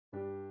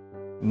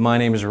My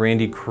name is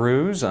Randy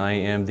Cruz. I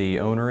am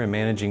the owner and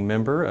managing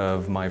member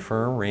of my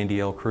firm, Randy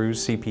L.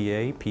 Cruz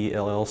CPA,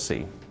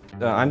 PLLC.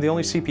 I'm the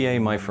only CPA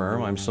in my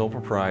firm. I'm sole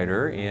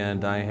proprietor,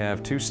 and I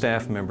have two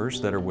staff members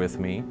that are with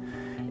me.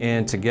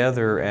 And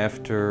together,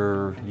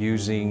 after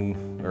using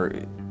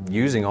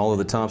all of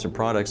the Thompson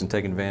products and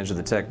taking advantage of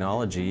the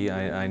technology,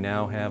 I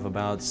now have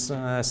about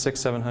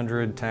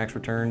 700 tax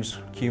returns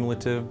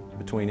cumulative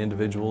between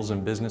individuals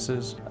and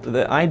businesses.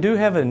 I do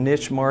have a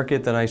niche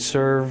market that I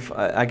serve,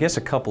 I guess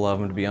a couple of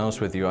them, to be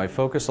honest with you. I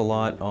focus a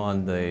lot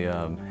on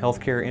the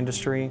healthcare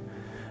industry,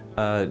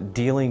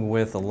 dealing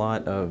with a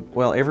lot of,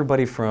 well,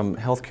 everybody from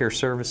healthcare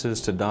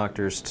services to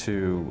doctors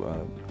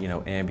to,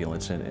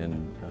 ambulance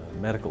and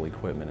medical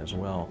equipment as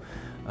well.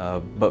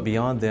 But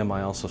beyond them,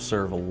 I also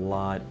serve a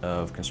lot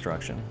of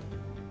construction.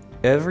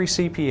 Every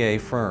CPA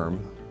firm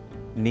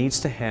needs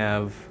to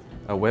have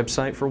a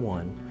website for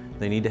one.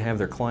 They need to have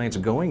their clients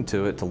going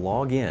to it to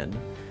log in.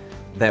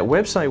 That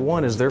website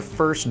one is their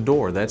first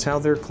door. That's how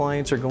their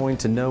clients are going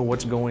to know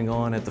what's going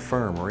on at the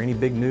firm or any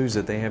big news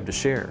that they have to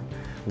share.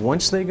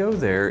 Once they go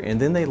there and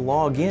then they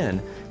log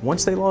in,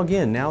 once they log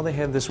in, now they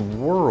have this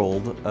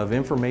world of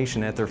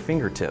information at their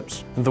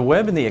fingertips. The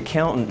web and the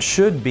accountant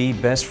should be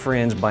best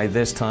friends by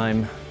this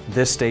time,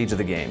 this stage of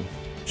the game.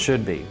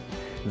 Should be.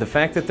 The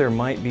fact that there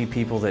might be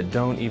people that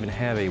don't even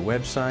have a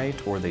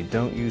website or they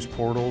don't use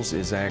portals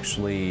is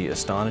actually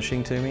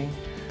astonishing to me.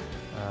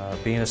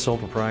 Being a sole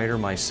proprietor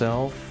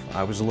myself,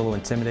 I was a little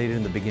intimidated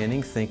in the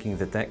beginning, thinking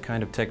that that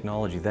kind of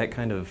technology, that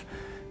kind of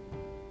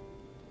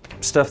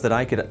stuff that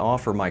I could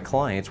offer my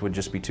clients would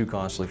just be too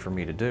costly for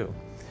me to do.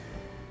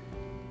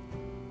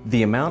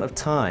 The amount of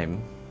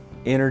time,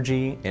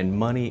 energy, and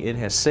money it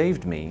has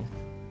saved me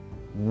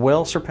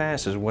well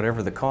surpasses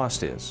whatever the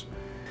cost is.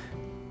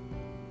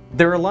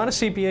 There are a lot of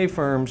CPA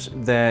firms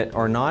that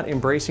are not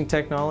embracing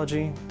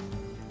technology,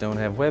 don't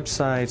have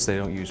websites, they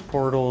don't use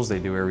portals, they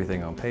do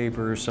everything on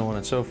paper, so on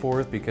and so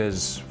forth,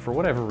 because for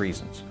whatever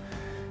reasons,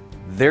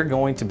 they're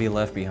going to be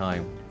left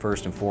behind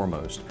first and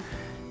foremost.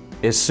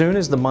 As soon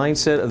as the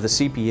mindset of the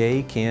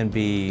CPA can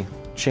be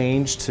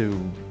changed to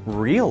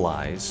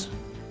realize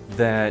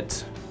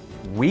that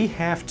we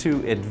have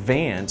to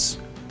advance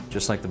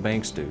just like the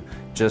banks do,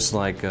 just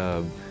like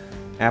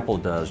Apple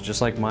does,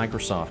 just like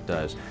Microsoft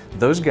does.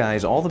 Those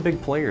guys, all the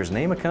big players,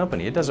 name a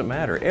company, it doesn't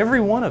matter. Every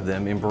one of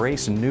them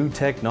embrace new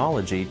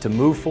technology to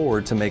move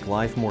forward to make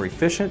life more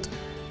efficient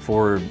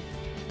for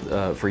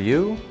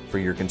you, for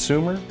your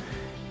consumer.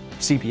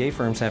 CPA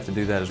firms have to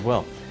do that as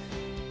well.